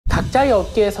각자의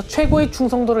업계에서 최고의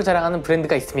충성도를 자랑하는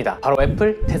브랜드가 있습니다. 바로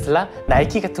애플, 테슬라,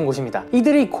 나이키 같은 곳입니다.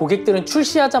 이들의 고객들은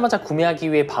출시하자마자 구매하기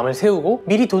위해 밤을 새우고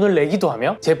미리 돈을 내기도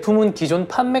하며 제품은 기존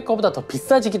판매 거보다 더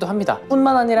비싸지기도 합니다.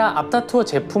 뿐만 아니라 앞다투어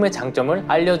제품의 장점을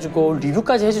알려주고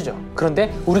리뷰까지 해주죠.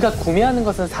 그런데 우리가 구매하는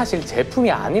것은 사실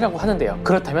제품이 아니라고 하는데요.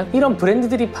 그렇다면 이런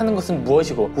브랜드들이 파는 것은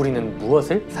무엇이고 우리는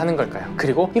무엇을 사는 걸까요?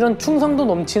 그리고 이런 충성도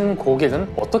넘치는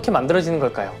고객은 어떻게 만들어지는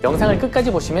걸까요? 영상을 끝까지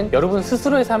보시면 여러분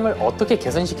스스로의 삶을 어떻게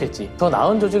개선시킬지, 더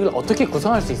나은 조직을 어떻게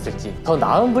구성할 수 있을지, 더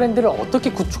나은 브랜드를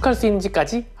어떻게 구축할 수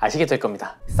있는지까지 아시게 될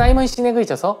겁니다. 사이먼 시넥의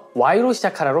저서 Why로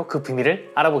시작하라로 그 비밀을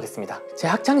알아보겠습니다. 제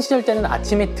학창시절 때는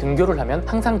아침에 등교를 하면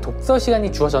항상 독서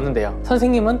시간이 주어졌는데요.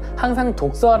 선생님은 항상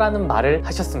독서라는 말을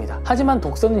하셨습니다. 하지만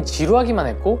독서는 지루하기만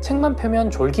했고 책만 펴면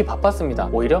졸기 바빴습니다.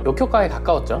 오히려 역효과에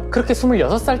가까웠죠. 그렇게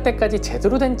 26살 때까지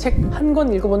제대로 된 책 한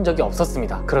권 읽어본 적이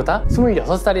없었습니다. 그러다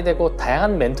 26살이 되고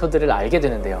다양한 멘토들을 알게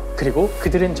되는데요. 그리고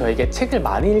그들은 저에게 책을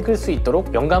많이 읽을 수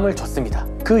있도록 영감을 줬습니다.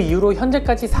 그 이후로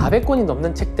현재까지 400권이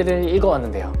넘는 책들을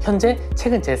읽어왔는데요. 현재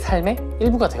책은 제 삶의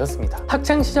일부가 되었습니다.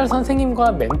 학창시절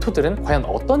선생님과 멘토들은 과연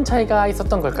어떤 차이가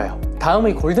있었던 걸까요?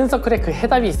 다음의 골든서클에 그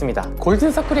해답이 있습니다.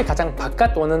 골든서클의 가장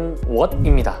바깥 원은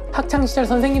what입니다. 학창시절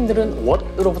선생님들은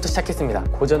what으로부터 시작했습니다.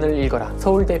 고전을 읽어라,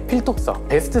 서울대 필독서,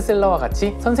 베스트셀러와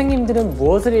같이 선생님들은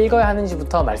무엇을 읽어야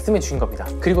하는지부터 말씀해 주신 겁니다.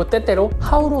 그리고 때때로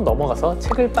how로 넘어가서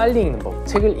책을 빨리 읽는 법,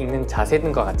 책을 읽는 자세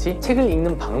등과 같이 책을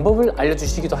읽는 방법을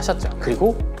알려주시기도 하셨죠.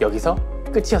 그리고 여기서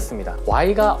끝이었습니다.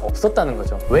 Why가 없었다는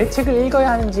거죠. 왜 책을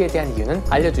읽어야 하는지에 대한 이유는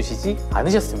알려주시지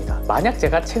않으셨습니다. 만약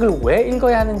제가 책을 왜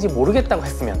읽어야 하는지 모르겠다고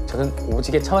했으면 저는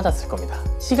오지게 처맞았을 겁니다.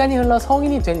 시간이 흘러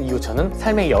성인이 된 이후 저는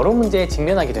삶의 여러 문제에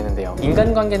직면하게 되는데요.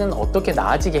 인간관계는 어떻게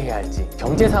나아지게 해야 할지,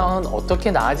 경제 상황은 어떻게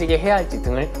나아지게 해야 할지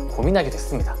등을 고민하게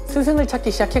됐습니다. 스승을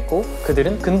찾기 시작했고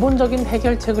그들은 근본적인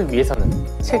해결책을 위해서는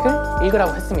책을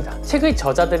읽으라고 했습니다. 책의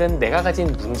저자들은 내가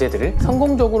가진 문제들을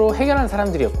성공적으로 해결한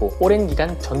사람들이었고 오랜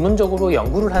기간 전문적으로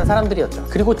연구를 한 사람들이었죠.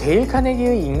 그리고 데일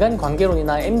카네기의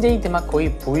인간관계론이나 MJ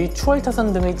데마코의 부의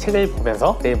추월타선 등의 책을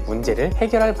보면서 내 문제를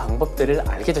해결할 방법들을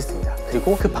알게 됐습니다.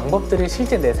 그리고 그 방법들을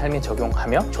실제 내 삶에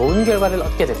적용하며 좋은 결과를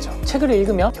얻게 됐죠. 책을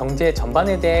읽으며 경제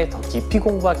전반에 대해 더 깊이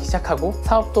공부하기 시작하고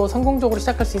사업도 성공적으로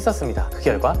시작할 수 있었습니다. 그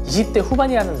결과 20대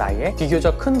후반이라는 나이에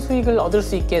비교적 큰 수익을 얻을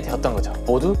수 있게 되었던 거죠.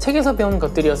 모두 책에서 배운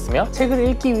것들이었으며 책을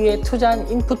읽기 위해 투자한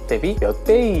인풋 대비 몇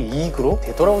배의 이익으로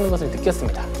되돌아오는 것을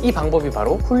느꼈습니다. 이 방법이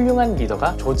바로 훌륭한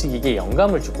리더가 조직에게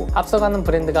영감을 주고 앞서가는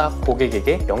브랜드가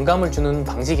고객에게 영감을 주는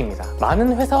방식입니다.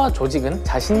 많은 회사와 조직은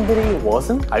자신들의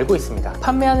what은 알고 있습니다.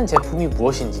 판매하는 제품이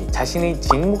무엇인지, 자신의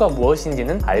직무가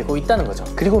무엇인지는 알고 있다는 거죠.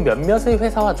 그리고 몇몇의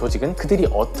회사와 조직은 그들이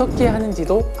어떻게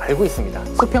하는지도 알고 있습니다.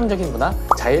 수평적인 문화,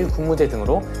 자율 근무제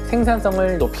등으로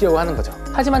생산성을 높이려고 하는 거죠.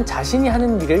 하지만 자신이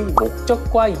하는 일의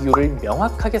목적과 이유를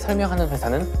명확하게 설명하는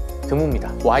회사는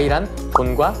드뭅니다. Why란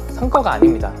돈과 성과가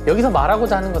아닙니다. 여기서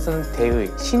말하고자 하는 것은 대의,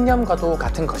 신념과도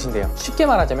같은 것인데요. 쉽게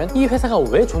말하자면 이 회사가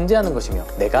왜 존재하는 것이며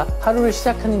내가 하루를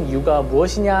시작하는 이유가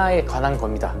무엇이냐에 관한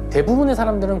겁니다. 대부분의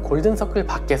사람들은 골든서클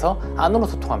밖에서 안으로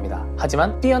소통합니다.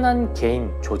 하지만 뛰어난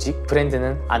개인, 조직,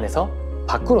 브랜드는 안에서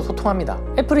밖으로 소통합니다.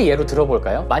 애플의 예로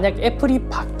들어볼까요? 만약 애플이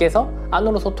밖에서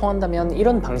안으로 소통한다면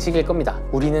이런 방식일 겁니다.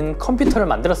 우리는 컴퓨터를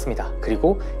만들었습니다.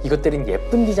 그리고 이것들은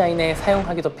예쁜 디자인에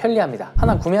사용하기도 편리합니다.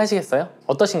 하나 구매하시겠어요?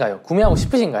 어떠신가요? 구매하고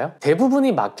싶으신가요?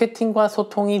 대부분의 마케팅과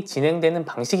소통이 진행되는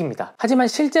방식입니다. 하지만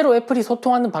실제로 애플이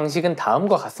소통하는 방식은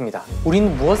다음과 같습니다.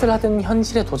 우리는 무엇을 하든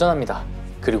현실에 도전합니다.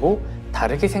 그리고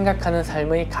다르게 생각하는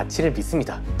삶의 가치를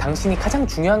믿습니다. 당신이 가장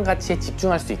중요한 가치에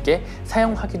집중할 수 있게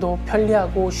사용하기도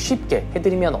편리하고 쉽게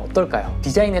해드리면 어떨까요?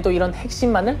 디자인에도 이런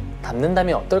핵심만을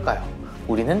담는다면 어떨까요?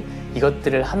 우리는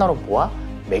이것들을 하나로 모아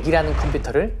맥이라는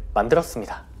컴퓨터를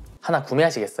만들었습니다. 하나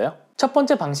구매하시겠어요? 첫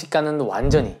번째 방식과는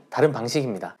완전히 다른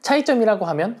방식입니다. 차이점이라고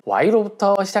하면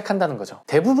Why로부터 시작한다는 거죠.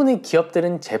 대부분의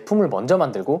기업들은 제품을 먼저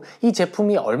만들고 이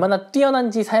제품이 얼마나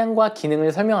뛰어난지 사양과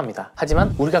기능을 설명합니다.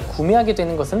 하지만 우리가 구매하게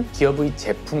되는 것은 기업의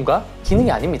제품과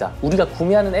기능이 아닙니다. 우리가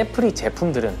구매하는 애플의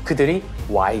제품들은 그들이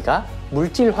Why가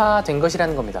물질화된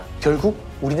것이라는 겁니다.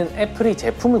 결국 우리는 애플의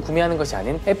제품을 구매하는 것이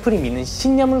아닌 애플이 믿는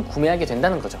신념을 구매하게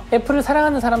된다는 거죠. 애플을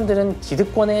사랑하는 사람들은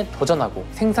기득권에 도전하고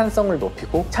생산성을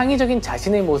높이고 창의적인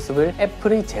자신의 모습을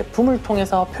애플의 제품을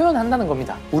통해서 표현한다는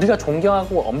겁니다. 우리가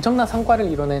존경하고 엄청난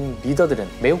성과를 이뤄낸 리더들은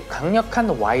매우 강력한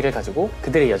Why를 가지고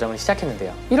그들의 여정을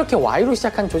시작했는데요. 이렇게 Why로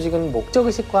시작한 조직은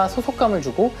목적의식과 소속감을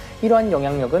주고 이러한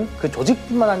영향력은 그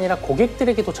조직뿐만 아니라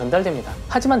고객들에게도 전달됩니다.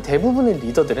 하지만 대부분의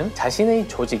리더들은 자신의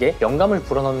조직에 영감을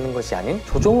불어넣는 것이 아닌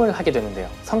조종을 하게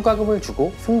되는데요. 성과급을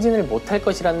주고 승진을 못할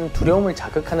것이라는 두려움을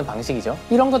자극하는 방식이죠.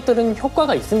 이런 것들은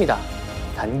효과가 있습니다.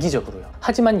 단기적으로요.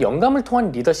 하지만 영감을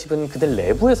통한 리더십은 그들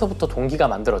내부에서부터 동기가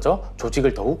만들어져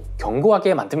조직을 더욱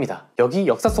견고하게 만듭니다. 여기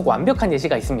역사 속 완벽한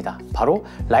예시가 있습니다. 바로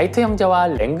라이트 형제와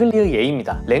랭글리의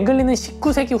예입니다. 랭글리는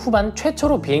 19세기 후반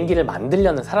최초로 비행기를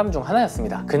만들려는 사람 중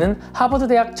하나였습니다. 그는 하버드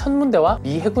대학 천문대와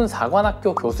미 해군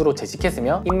사관학교 교수로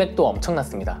재직했으며 인맥도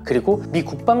엄청났습니다. 그리고 미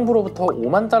국방부로부터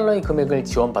 5만 달러의 금액을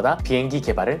지원받아 비행기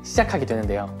개발을 시작하게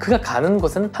되는데요. 그가 가는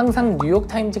곳은 항상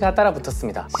뉴욕타임즈가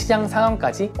따라붙었습니다. 시장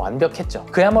상황까지 완벽했죠.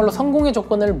 그야말로 성공의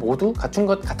조건을 모두 갖춘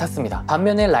것 같았습니다.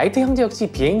 반면에 라이트 형제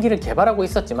역시 비행기를 개발하고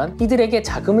있었지만 이들에게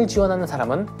자금을 지원하는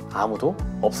사람은 아무도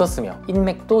없었으며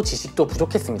인맥도 지식도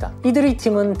부족했습니다. 이들의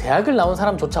팀은 대학을 나온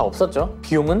사람조차 없었죠.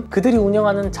 비용은 그들이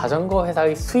운영하는 자전거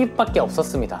회사의 수입밖에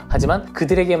없었습니다. 하지만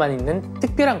그들에게만 있는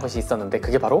특별한 것이 있었는데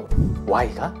그게 바로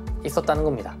Y가 있었다는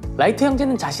겁니다. 라이트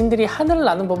형제는 자신들이 하늘을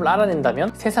나는 법을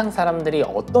알아낸다면 세상 사람들이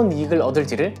어떤 이익을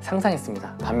얻을지를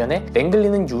상상했습니다. 반면에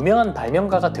랭글리는 유명한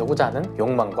발명가가 되고자 하는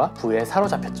욕망과 부에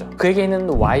사로잡혔죠.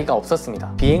 그에게는 Y가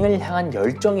없었습니다. 비행을 향한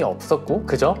열정이 없었고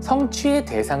그저 성취의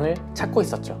대상을 찾고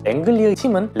있었죠. 랭글리의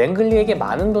팀은 랭글리에게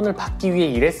많은 돈을 받기 위해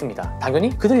일했습니다.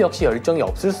 당연히 그들 역시 열정이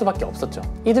없을 수밖에 없었죠.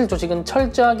 이들 조직은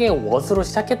철저하게 웍으로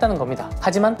시작했다는 겁니다.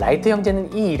 하지만 라이트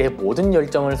형제는 이 일에 모든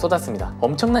열정을 쏟았습니다.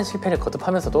 엄청난 실패를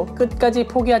거듭하면서도 끝까지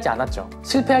포기하지 않았죠.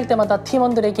 실패할 때마다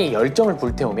팀원들에게 열정을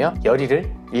불태우며 열의를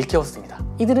일깨웠습니다.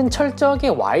 이들은 철저하게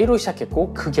Y로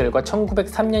시작했고 그 결과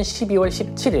 1903년 12월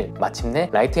 17일 마침내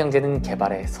라이트 형제는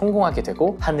개발에 성공하게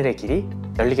되고 하늘의 길이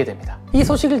열리게 됩니다. 이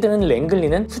소식을 들은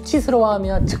랭글리는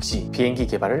수치스러워하며 즉시 비행기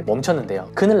개발을 멈췄는데요.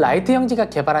 그는 라이트 형제가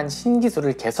개발한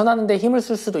신기술을 개선하는 데 힘을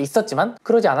쓸 수도 있었지만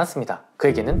그러지 않았습니다.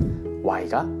 그에게는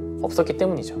Y가 없었기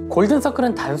때문이죠.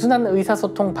 골든서클은 단순한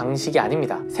의사소통 방식이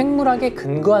아닙니다. 생물학에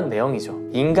근거한 내용이죠.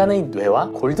 인간의 뇌와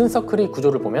골든서클의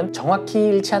구조를 보면 정확히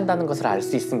일치한다는 것을 알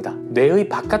수 있습니다. 뇌의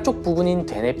바깥쪽 부분인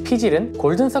대뇌 피질은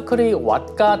골든서클의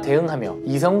what과 대응하며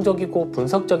이성적이고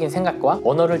분석적인 생각과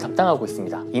언어를 담당하고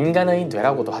있습니다. 인간의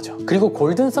뇌라고도 하죠. 그리고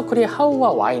골든서클의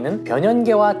how와 why는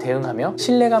변연계와 대응하며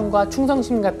신뢰감과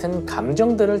충성심 같은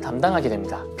감정들을 담당하게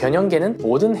됩니다. 변연계는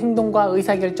모든 행동과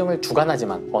의사결정을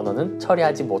주관하지만 언어는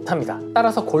처리하지 못합니다.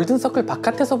 따라서 골든서클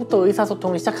바깥에서부터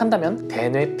의사소통을 시작한다면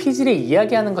대뇌 피질에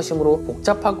이야기하는 것이므로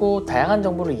복잡하고 다양한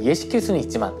정보를 이해시킬 수는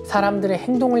있지만 사람들의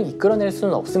행동을 이끌어낼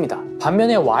수는 없습니다.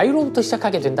 반면에 Y로부터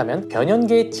시작하게 된다면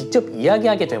변연계에 직접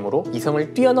이야기하게 되므로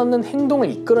이성을 뛰어넘는 행동을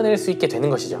이끌어낼 수 있게 되는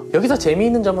것이죠. 여기서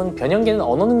재미있는 점은 변연계는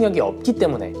언어 능력이 없기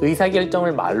때문에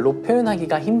의사결정을 말로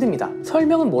표현하기가 힘듭니다.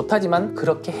 설명은 못하지만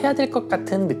그렇게 해야 될 것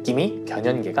같은 느낌이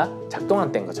변연계가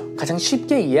작동한 때인 거죠. 가장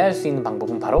쉽게 이해할 수 있는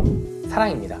방법은 바로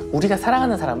사랑입니다. 우리가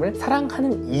사랑하는 사람을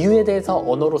사랑하는 이유에 대해서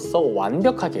언어로서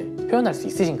완벽하게 표현할 수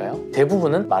있으신가요?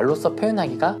 대부분은 말로써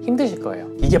표현하기가 힘드실 거예요.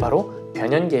 이게 바로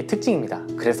변연계의 특징입니다.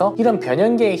 그래서 이런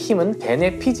변연계의 힘은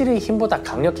대뇌 피질의 힘보다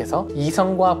강력해서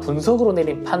이성과 분석으로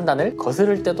내린 판단을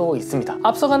거스를 때도 있습니다.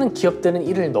 앞서가는 기업들은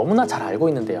이를 너무나 잘 알고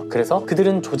있는데요. 그래서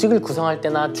그들은 조직을 구성할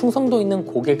때나 충성도 있는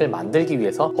고객을 만들기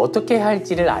위해서 어떻게 해야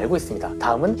할지를 알고 있습니다.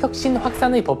 다음은 혁신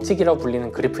확산의 법칙이라고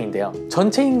불리는 그래프인데요.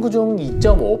 전체 인구 중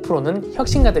 2.5%는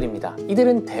혁신가들입니다.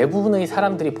 이들은 대부분의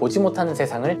사람들이 보지 못하는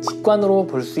세상을 직관으로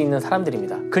볼 수 있는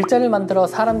사람들입니다. 글자를 만들어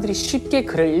사람들이 쉽게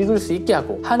글을 읽을 수 있게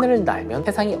하고 하늘을 날면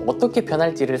세상이 어떻게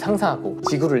변할지를 상상하고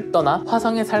지구를 떠나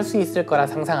화성에 살 수 있을 거라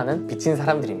상상하는 미친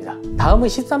사람들입니다. 다음의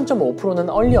 13.5%는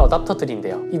얼리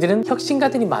어답터들인데요. 이들은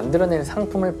혁신가들이 만들어낸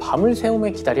상품을 밤을 새우며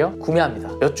기다려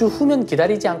구매합니다. 몇 주 후면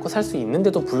기다리지 않고 살 수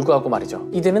있는데도 불구하고 말이죠.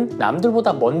 이들은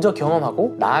남들보다 먼저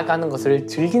경험하고 나아가는 것을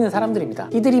즐기는 사람들입니다.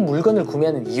 이들이 물건을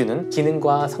구매하는 이유는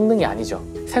기능과 성능이 아니죠.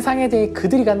 세상에 대해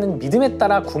그들이 갖는 믿음에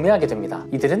따라 구매하게 됩니다.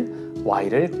 이들은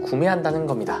Y를 구매한다는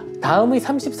겁니다. 다음의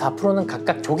 34%는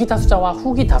각각 조기 다수자와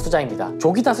후기 다수자입니다.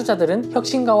 조기 다수자들은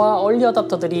혁신가와 얼리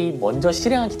어답터들이 먼저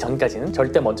실행하기 전까지는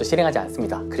절대 먼저 실행하지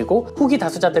않습니다. 그리고 후기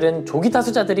다수자들은 조기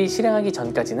다수자들이 실행하기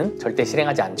전까지는 절대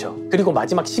실행하지 않죠. 그리고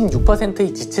마지막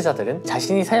 16%의 지체자들은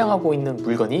자신이 사용하고 있는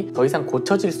물건이 더 이상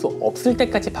고쳐질 수 없을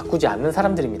때까지 바꾸지 않는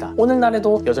사람들입니다.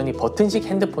 오늘날에도 여전히 버튼식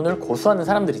핸드폰을 고수하는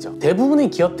사람들이죠. 대부분의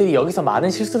기업들이 여기서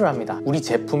많은 실수를 합니다. 우리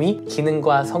제품이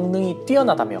기능과 성능이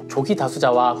뛰어나다며 조기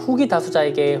다수자와 후기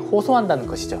다수자에게 호소한다는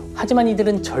것이죠. 하지만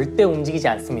이들은 절대 움직이지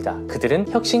않습니다. 그들은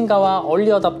혁신가와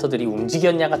얼리 어답터들이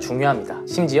움직였냐가 중요합니다.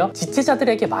 심지어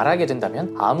지체자들에게 말하게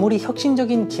된다면 아무리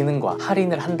혁신적인 기능과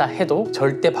할인을 한다 해도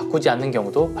절대 바꾸지 않는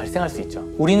경우도 발생할 수 있죠.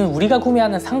 우리는 우리가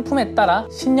구매하는 상품에 따라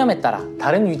신념에 따라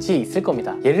다른 위치에 있을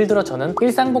겁니다. 예를 들어 저는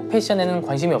일상복 패션에는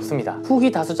관심이 없습니다.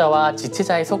 후기 다수자와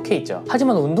지체자에 속해 있죠.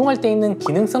 하지만 운동할 때 입는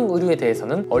기능성 의류에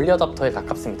대해서는 얼리 어답터에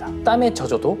가깝습니다. 땀에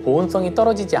젖어도 보온성이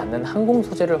떨어지지 않는 많은 항공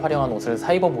소재를 활용한 옷을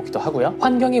사 입어보기도 하고요.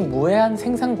 환경에 무해한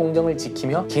생산 공정을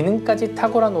지키며 기능까지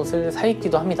탁월한 옷을 사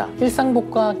입기도 합니다.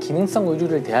 일상복과 기능성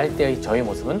의류를 대할 때의 저의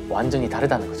모습은 완전히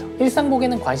다르다는 거죠.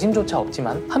 일상복에는 관심조차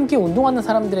없지만 함께 운동하는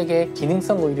사람들에게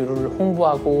기능성 의류를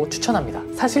홍보하고 추천합니다.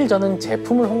 사실 저는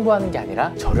제품을 홍보하는 게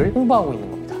아니라 저를 홍보하고 있는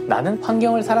겁니다. 나는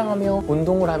환경을 사랑하며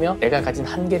운동을 하며 내가 가진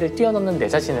한계를 뛰어넘는 내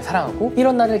자신을 사랑하고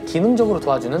이런 나를 기능적으로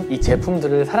도와주는 이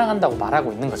제품들을 사랑한다고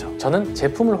말하고 있는 거죠. 저는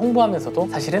제품을 홍보하면서도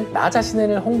사실은 나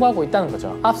자신을 홍보하고 있다는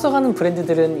거죠. 앞서가는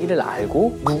브랜드들은 이를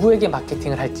알고 누구에게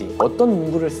마케팅을 할지 어떤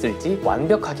문구를 쓸지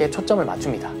완벽하게 초점을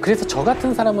맞춥니다. 그래서 저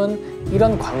같은 사람은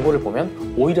이런 광고를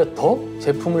보면 오히려 더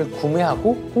제품을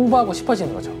구매하고 홍보하고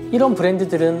싶어지는 거죠. 이런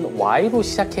브랜드들은 Y로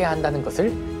시작해야 한다는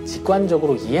것을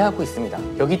직관적으로 이해하고 있습니다.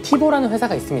 여기 티보라는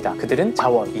회사가 있습니다. 그들은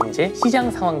자원, 인재,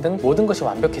 시장 상황 등 모든 것이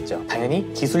완벽했죠.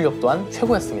 당연히 기술력 또한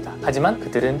최고였습니다. 하지만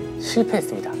그들은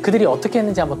실패했습니다. 그들이 어떻게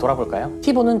했는지 한번 돌아볼까요?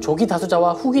 티보는 조기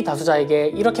다수자와 후기 다수자에게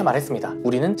이렇게 말했습니다.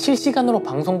 우리는 실시간으로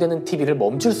방송되는 TV를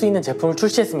멈출 수 있는 제품을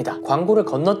출시했습니다. 광고를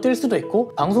건너뛸 수도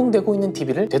있고 방송되고 있는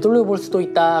TV를 되돌려볼 수도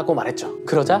있다고 말했죠.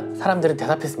 그러자 사람들은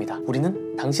대답했습니다.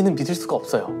 우리는 당신은 믿을 수가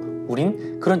없어요.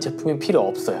 우린 그런 제품이 필요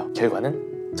없어요.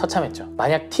 결과는 처참했죠.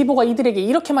 만약 티보가 이들에게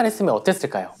이렇게 말했으면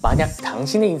어땠을까요? 만약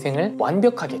당신의 인생을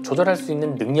완벽하게 조절할 수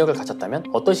있는 능력을 가졌다면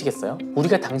어떠시겠어요?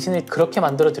 우리가 당신을 그렇게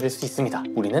만들어 드릴 수 있습니다.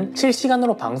 우리는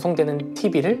실시간으로 방송되는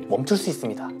TV를 멈출 수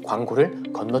있습니다. 광고를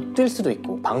건너뛸 수도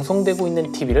있고 방송되고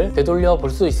있는 TV를 되돌려 볼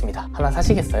수도 있습니다. 하나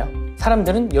사시겠어요?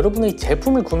 사람들은 여러분의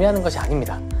제품을 구매하는 것이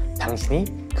아닙니다. 당신이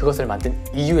그것을 만든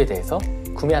이유에 대해서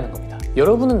구매하는 겁니다.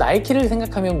 여러분은 나이키를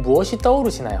생각하면 무엇이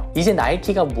떠오르시나요? 이제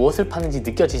나이키가 무엇을 파는지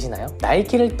느껴지시나요?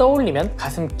 나이키를 떠올리면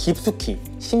가슴 깊숙이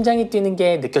심장이 뛰는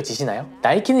게 느껴지시나요?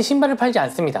 나이키는 신발을 팔지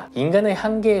않습니다. 인간의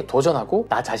한계에 도전하고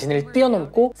나 자신을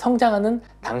뛰어넘고 성장하는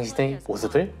당신의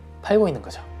모습을 팔고 있는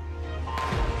거죠.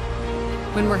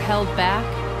 When we're held back,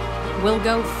 we'll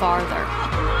go farther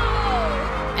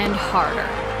and harder.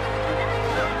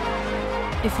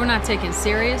 If we're not taken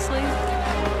seriously,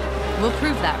 we'll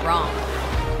prove that wrong.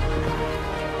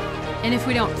 And if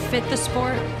we don't fit the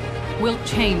sport, we'll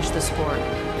change the sport.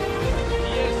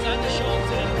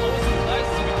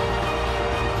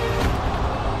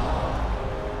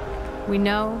 We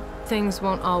know things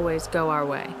won't always go our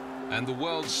way. And the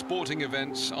world's sporting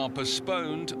events are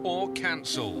postponed or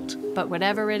cancelled. But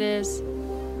whatever it is,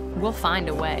 we'll find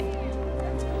a way.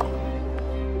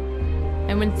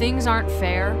 And when things aren't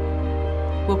fair,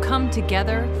 we'll come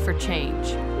together for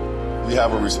change. We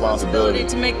have a responsibility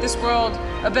to make this world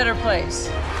a better place.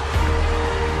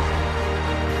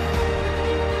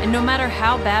 And no matter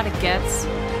how bad it gets,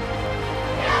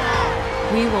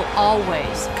 we will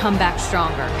always come back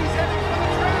stronger.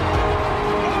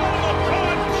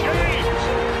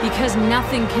 Because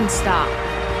nothing can stop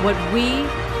what we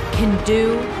can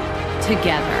do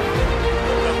together.